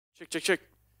Check, check, check,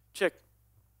 check.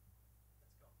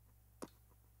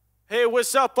 Hey,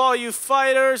 what's up, all you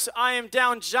fighters? I am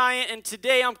Down Giant, and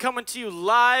today I'm coming to you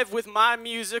live with my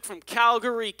music from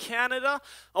Calgary, Canada.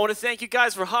 I want to thank you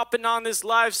guys for hopping on this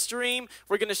live stream.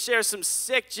 We're going to share some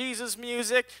sick Jesus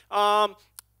music. I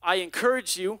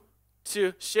encourage you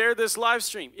to share this live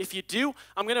stream. If you do,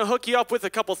 I'm going to hook you up with a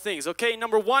couple things, okay?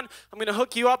 Number one, I'm going to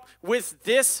hook you up with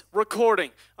this recording.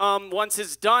 Once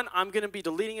it's done, I'm going to be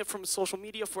deleting it from social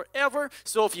media forever.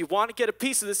 So if you want to get a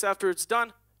piece of this after it's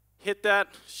done, hit that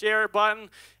share button,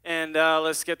 and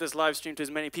let's get this live stream to as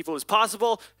many people as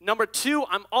possible. Number two,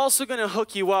 I'm also going to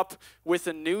hook you up with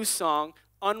a new song,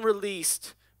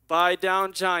 unreleased, by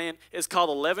Down Giant. It's called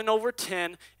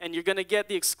 11/10, and you're going to get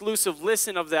the exclusive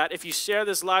listen of that if you share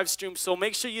this live stream, so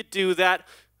make sure you do that.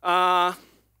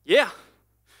 Yeah.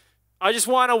 I just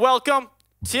want to welcome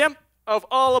Tim of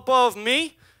All Above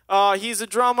Me. He's a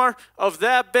drummer of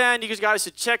that band. You guys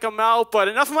should check him out, but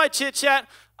enough of my chit-chat.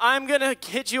 I'm going to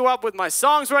hit you up with my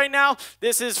songs right now.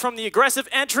 This is from the Aggressive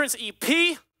Entrance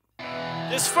EP.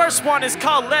 This first one is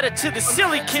called Letter to the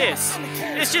Silly Kids.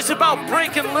 It's just about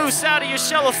breaking loose out of your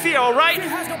shell of fear, all right?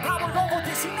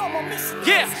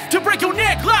 Yeah, to break your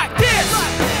neck like this,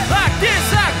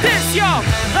 yo,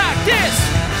 like this.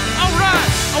 All right,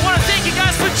 I want to thank you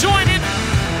guys for joining.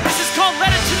 This is called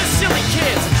Letter to the Silly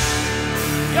Kids.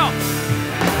 Yo,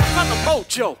 I'm the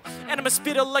mojo. And I'm a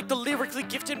spitter like the lyrically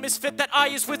gifted misfit that I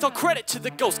is with all credit to the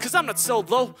ghost, cause I'm not so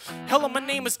low. Hello, my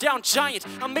name is Down Giant.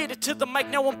 I made it to the mic,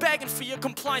 now I'm begging for your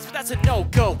compliance, but that's a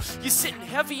no-go. You're sitting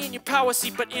heavy in your power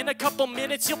seat, but in a couple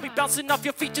minutes you'll be bouncing off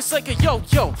your feet just like a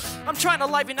yo-yo. I'm trying to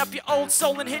liven up your old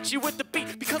soul and hit you with the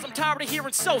beat, because I'm tired of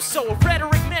hearing so-so. A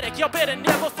rhetoric medic, y'all better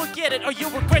never forget it, or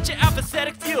you'll regret your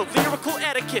apathetic view of lyrical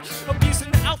etiquette.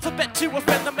 Abusing the alphabet to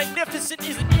offend the magnificent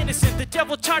isn't innocent. The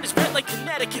devil charted spread like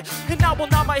Connecticut, and I will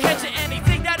nod my head to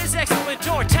anything that is excellent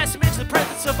or testament to the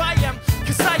presence of I am,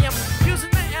 cause I am using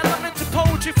the elements of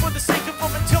poetry for the sake of them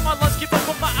until my lungs give up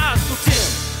on my eyes go dim.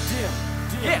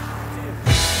 Yeah.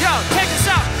 Yo, check this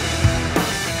out.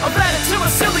 A letter to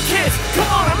my silly kids. Come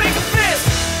on, I'll make a fist.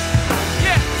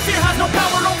 Yeah, fear has no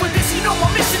power over this. You know what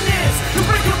my mission is to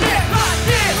break your neck like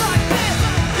this.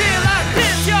 Yeah, like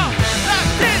this, yo,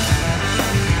 like this.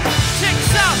 Check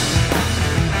this out.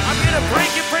 I'm gonna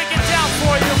break it down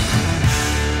for you.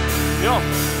 Yo,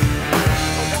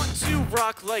 I want to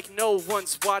rock like no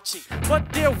one's watching,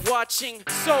 but they're watching,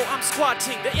 so I'm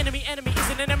squatting. The enemy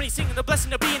isn't an enemy, singing the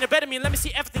blessing of being a better me. Let me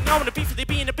see everything I want to be for they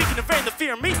being a beacon of rain, the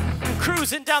fear of me. I'm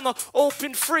cruising down the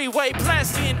open freeway,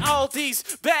 blasting all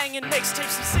these banging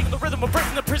mixtapes and singing the rhythm of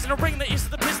breaking the prisoner, bringing the ears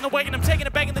to the prison away, and I'm taking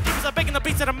it back in the deepest. I'm begging the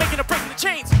beats that I'm making, I'm breaking the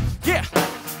chains. Yeah.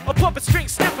 A puppet string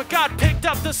sniffer, God picked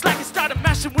up the slack and started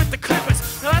mashing with the clippers.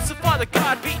 Now that's the Father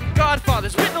God beating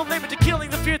Godfathers with no limit to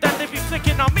killing the fear that they be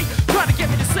flicking on me, trying to get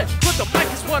me to slip. But the mic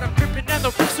is what I'm gripping and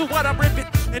the riffs are what I'm ripping,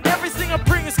 and everything I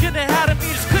bring is gonna have to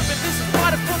meet is clipping. This is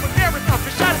water from a marathon,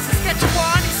 fresh out of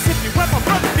Saskatchewan, Mississippi, where my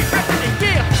brother be ripping it,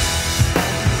 yeah.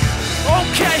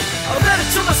 Okay, a letter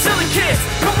to my silly kids.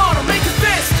 Come on, I'll make a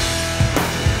fist.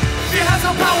 Fear has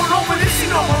no power over this.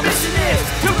 You know what my mission is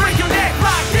to break your neck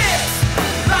like this.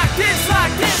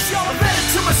 Like this, yo, a letter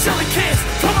to my silly kids.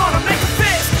 Come on, I'll make a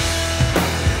fist.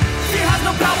 Fear has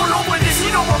no power over this. You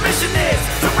know what my mission is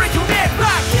to break your neck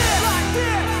like this.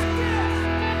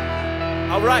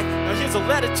 Alright, now here's a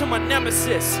letter to my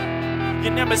nemesis.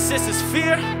 Your nemesis is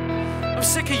fear. I'm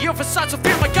sick of your facades of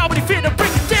fear. My God, what he fear to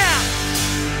break it down.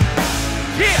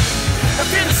 Yeah, I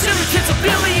fear the silly kids a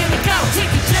billion and God will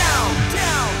take you down.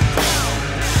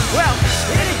 Well,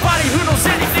 anybody who knows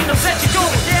anything knows that you're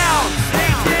going down.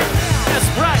 That's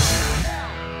right.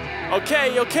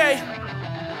 Okay.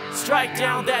 Strike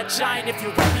down that giant if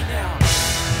you're with me now.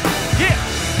 Yeah.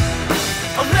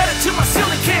 A letter to my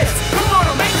silly kids. Come on,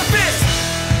 I'll make a fist.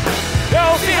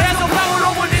 Yo, fear has no power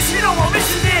over this. You know what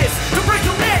mission is to break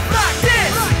your neck like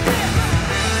this.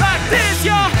 Like this,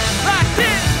 y'all. Like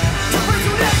this. To break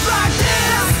your neck like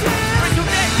this. Break your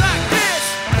neck like this.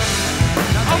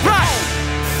 Alright.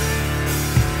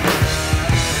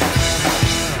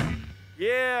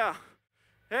 Yeah.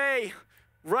 Hey,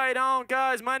 right on,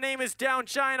 guys. My name is Down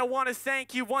Giant. I want to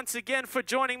thank you once again for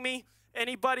joining me.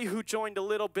 Anybody who joined a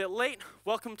little bit late,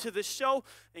 welcome to the show.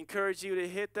 Encourage you to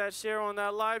hit that share on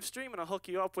that live stream, and I'll hook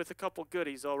you up with a couple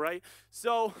goodies, all right?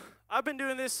 So I've been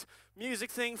doing this music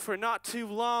thing for not too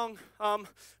long,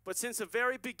 but since the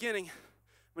very beginning,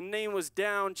 my name was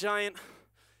Down Giant,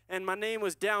 and my name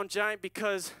was Down Giant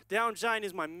because Down Giant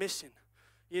is my mission.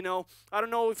 You know, I don't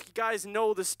know if you guys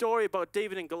know the story about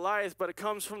David and Goliath, but it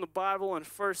comes from the Bible in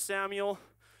 1 Samuel.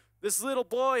 This little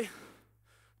boy,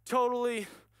 totally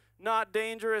not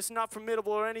dangerous, not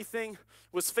formidable or anything,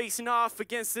 was facing off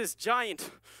against this giant,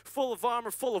 full of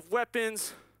armor, full of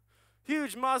weapons,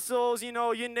 huge muscles, you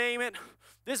know, you name it.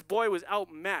 This boy was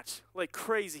outmatched like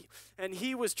crazy, and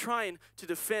he was trying to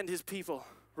defend his people,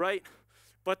 right?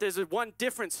 But there's one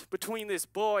difference between this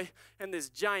boy and this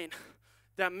giant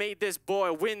that made this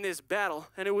boy win this battle,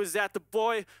 and it was that the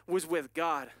boy was with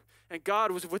God, and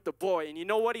God was with the boy. And you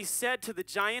know what he said to the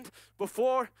giant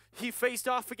before he faced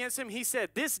off against him? He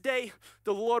said, "This day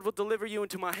the Lord will deliver you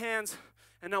into my hands,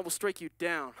 and I will strike you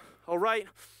down." All right?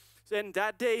 And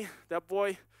that day, that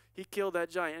boy, he killed that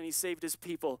giant, and he saved his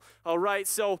people. All right,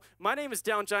 so my name is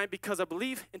Down Giant because I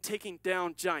believe in taking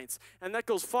down giants, and that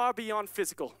goes far beyond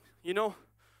physical. You know,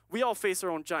 we all face our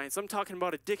own giants. I'm talking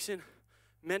about addiction,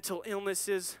 mental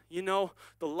illnesses, you know,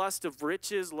 the lust of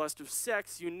riches, lust of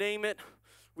sex, you name it.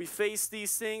 We face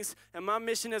these things, and my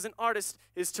mission as an artist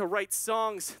is to write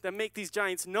songs that make these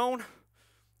giants known,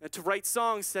 and to write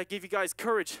songs that give you guys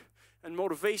courage and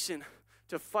motivation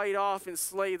to fight off and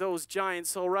slay those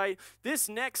giants, all right? This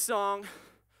next song,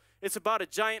 it's about a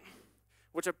giant,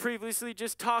 which I previously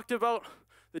just talked about.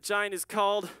 The giant is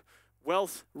called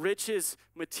wealth, riches,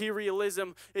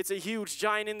 materialism. It's a huge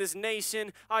giant in this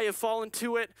nation. I have fallen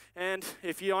to it, and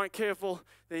if you aren't careful,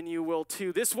 then you will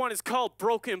too. This one is called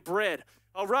Broken Bread,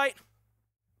 all right?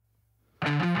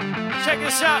 Check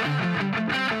this out.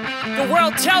 The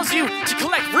world tells you to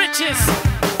collect riches,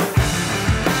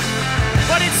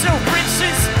 but it's the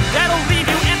riches that'll leave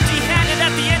you empty-handed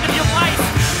at the end of your life,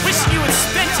 wishing you had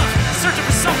spent it, searching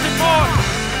for something more.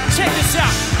 Check this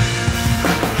out.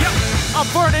 Yep, I'm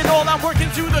burning old, I'm working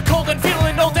through the cold and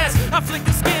feeling old as I flick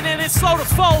the skin and it's slow to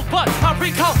fold. But I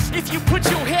recall, if you put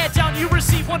your head down, you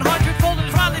receive 100-fold.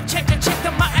 And finally check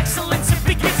that my excellence it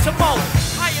begins to mold.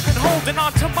 I have been holding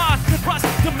on to my rust,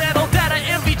 the metal that I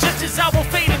envy, just as I will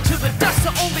fade into the dust.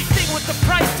 The only thing with the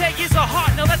price tag is a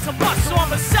heart, now that's a must, so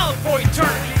I'ma sell it for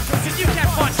eternity, cause you can't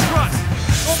find trust,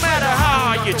 no matter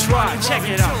how hard you try. Check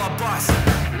it out.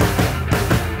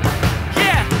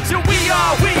 Yeah, so we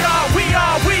are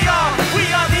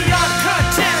the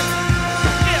uncontent.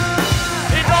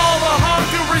 Yeah, and all the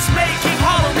hunger is making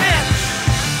hollow men.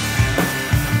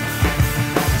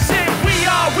 Say we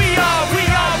are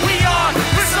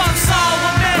the Son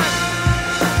Solomon.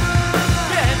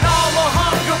 Yeah, and all the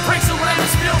hunger breaks the land,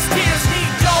 spills tears,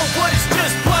 need dough, but it's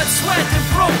just blood, sweat, and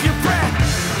broken bread.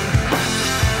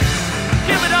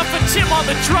 Give it up for Tim on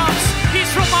the drums.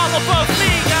 He's from all above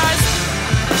me, guys.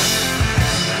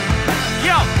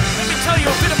 Yo, let me tell you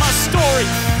a bit of my story.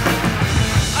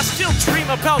 I still dream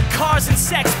about cars and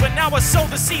sex, but now I sow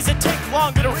the seeds that take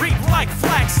longer to reap like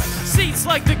flax. Seeds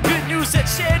like the good news that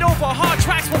shed over hard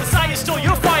tracks. When desire stole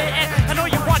your fire, and I know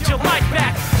you want your life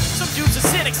back. Some dudes are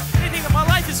cynics, they think that my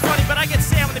life is funny, but I get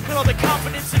Sam when they put all their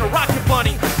confidence in a rocket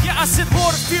bunny. Yeah, I said,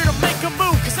 Lord of fear to make a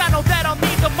move, cause I know that I'll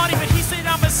need the money, but he said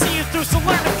I'ma see you through, so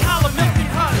learn to collar milk and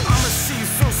honey. I'ma see you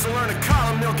through, so learn to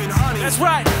collar milk and honey. That's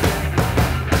right.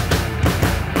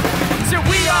 So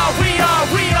we are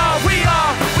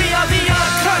the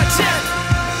uncontent,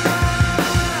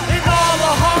 and all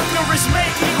the hunger is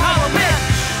making hollow men.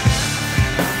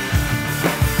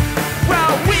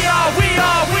 Well, we are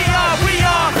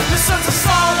the sons of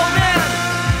Solomon.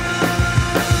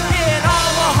 Yeah, and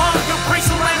all the hunger breaks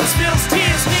the land, spills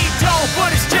tears, need dough,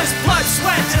 but it's just blood,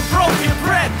 sweat, and broken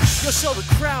bread. Yo, show the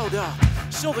crowd up,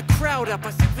 show the crowd up.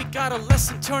 I think we got a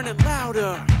lesson, turn it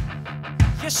louder.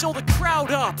 Yeah, show the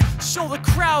crowd up, show the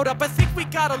crowd up. I think we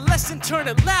got a lesson, turn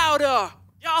it louder.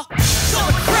 Y'all, show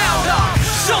the crowd up,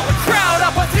 show the crowd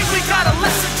up. I think we got a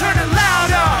lesson, turn it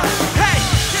louder. Hey,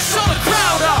 yeah, show the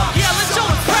crowd up. Yeah, let's show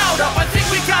the crowd up. I think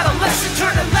we got a lesson,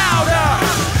 turn it louder.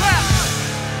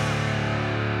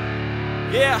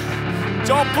 Yeah,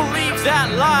 don't believe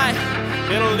that lie.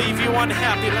 It'll leave you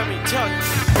unhappy, let me tell you.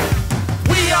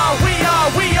 We are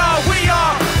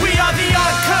the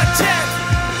uncontent.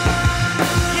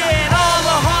 And all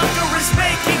the hunger is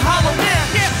making hollow men.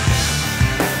 Yeah.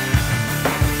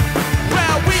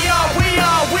 Well, we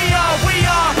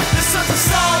are the sons of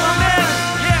Solomon.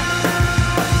 Yeah.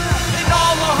 And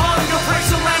all the hunger breaks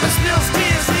the land, and spills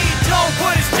tears, need dough,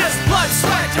 but it's just blood,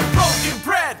 sweat, and broken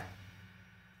bread.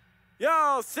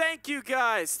 Yo, thank you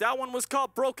guys. That one was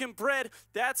called Broken Bread.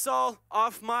 That's all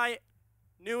off my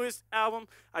newest album.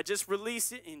 I just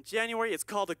released it in January. It's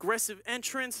called Aggressive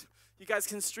Entrance. You guys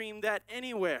can stream that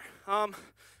anywhere.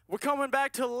 We're coming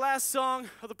back to the last song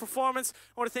of the performance.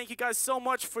 I want to thank you guys so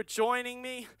much for joining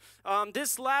me.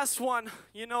 This last one,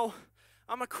 you know,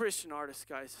 I'm a Christian artist,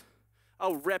 guys.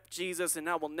 I'll rep Jesus, and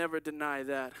I will never deny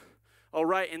that. All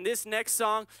right, and this next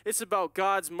song, it's about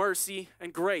God's mercy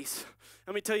and grace.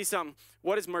 Let me tell you something.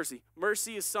 What is mercy?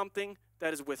 Mercy is something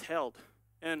that is withheld,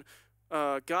 and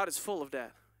God is full of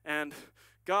that. And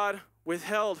God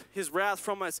withheld his wrath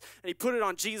from us, and he put it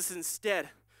on Jesus instead.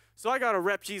 So I got to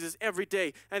rep Jesus every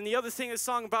day. And the other thing this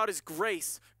song about is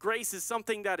grace. Grace is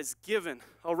something that is given,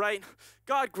 all right?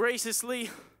 God graciously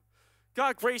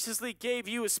gave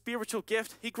you a spiritual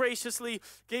gift. He graciously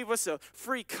gave us a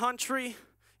free country,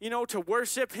 to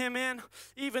worship him in.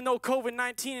 Even though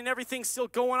COVID-19 and everything's still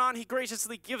going on, he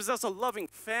graciously gives us a loving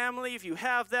family. If you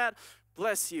have that,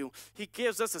 bless you. He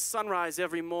gives us a sunrise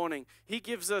every morning. He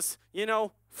gives us,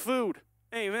 food.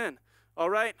 Amen. All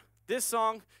right? This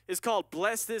song is called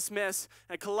Bless This Mess,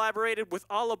 and collaborated with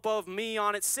All Above Me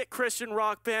on it. Sick Christian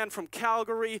rock band from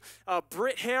Calgary.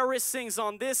 Britt Harris sings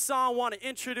on this song. Want to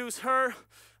introduce her.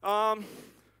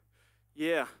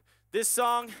 This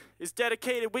song is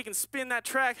dedicated. We can spin that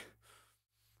track.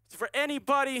 It's for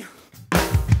anybody.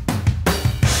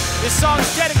 This song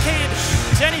is dedicated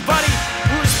to anybody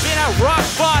who's been at rock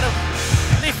bottom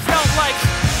and they felt like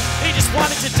they just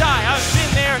wanted to die. I've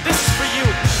been there. This is for you.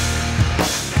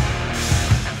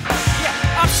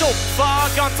 I'm so far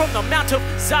gone from the Mount of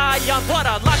Zion, but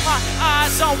I lock my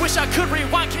eyes on. Wish I could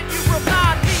rewind. Can you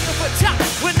remind me of a time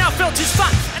when I felt just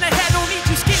fine and I had no need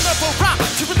to scheme up a rhyme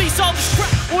to release all this crap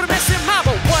or to mess in mind?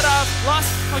 But what I've lost,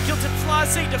 my guilt and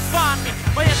flaws, they define me.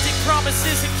 My empty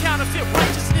promises and counterfeit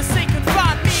righteousness, they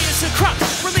confine me as a crop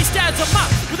released as a mob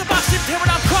with a box and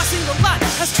paradigm crossing the line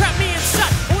has trapped me inside.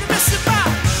 I want to mess it by,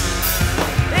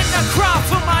 and I cry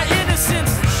for my innocence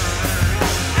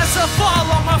as I fall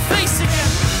on my face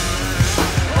again.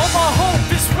 All my hope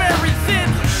is wearing thin,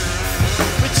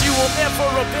 but you will never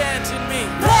abandon me.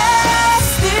 Bless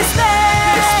this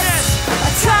mess. I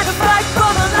try to fight,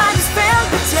 but my line has failed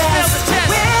the test.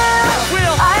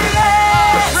 Will I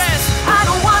rest? I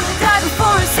don't want to die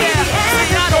before I see the end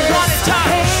of I don't want to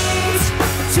die. Hate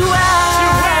to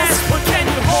ask, but can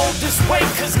you hold this weight?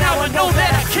 Cause now I know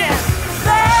that I can.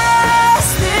 bless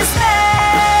this mess.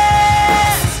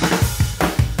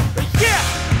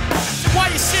 While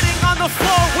you're sitting on the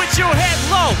floor with your head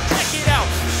low, check it out,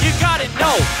 you gotta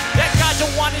know that God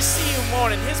don't want to see you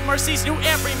mourning. His mercy's new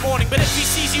every morning, but if he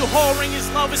sees you whoring,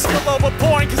 his love is still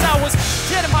overpouring. Cause I was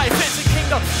dead in my offense and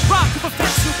kingdom, rock of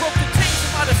offense who broke the chains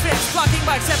of my defense, blocking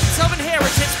my acceptance of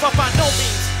inheritance. But by no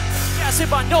means, I say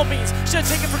by no means, should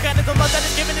take it for granted the love that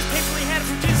is given is painfully handed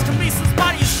from Jesus to me. So his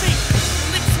body is feet,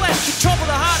 lick flesh, control of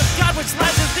the heart of God which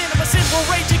lies within of a sinful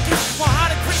rage against my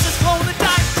heart and grace is glow in the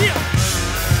dying dim.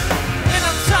 And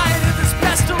I'm tired of this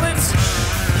pestilence,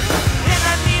 and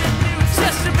I need a New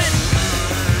Testament.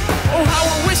 Oh, how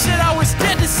I wish that I was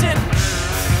dead to sin,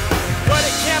 but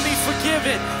it can be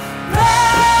forgiven.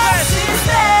 Bless this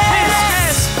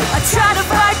mess. I try to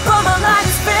fight, but my line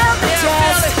has failed the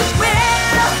test. Will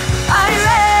I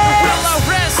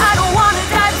rest? I don't want to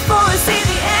die before I see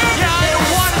the end of I don't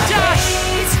want to die.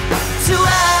 Hate to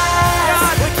ask,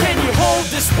 God, but can you hold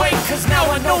this weight? Cause now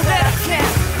I know that I can.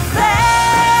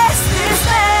 bless this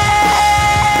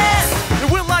mess.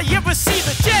 And will I ever see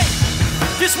the day?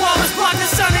 This wall is blocked the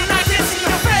sun and I can't see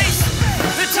your face.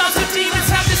 The tongues of demons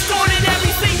have distorted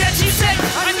everything that you say.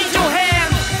 I need your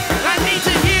hand, I need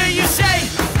to hear you say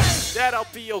that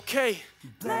I'll be okay.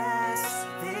 Bless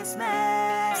this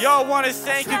mess. Y'all want to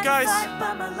thank you guys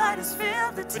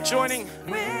for joining.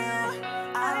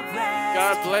 God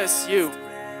God bless you.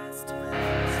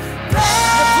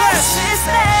 bless this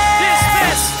mess. This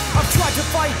mess, I've tried to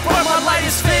fight, but my light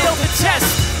has failed the test.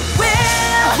 Will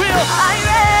I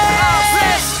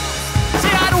rest? See,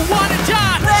 I don't want to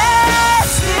die. Bless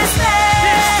this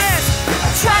mess. I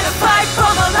try to fight,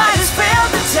 but my light has failed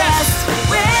the test.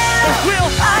 Will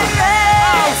I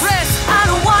rest? I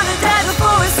don't want to die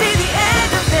before I see the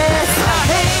end of this. I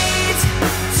hate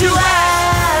to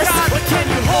ask, God, but can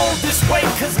you hold this weight?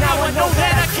 Cause now I know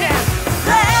that I can.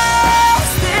 bless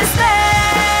this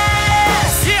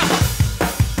mess. Yeah.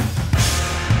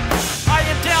 I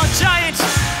am Down Giant.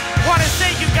 Want to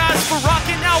thank you guys for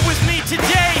rocking out with me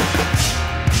today.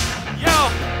 Yo,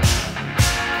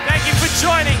 thank you for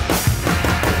joining.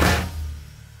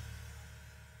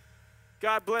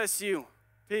 God bless you.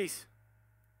 Peace.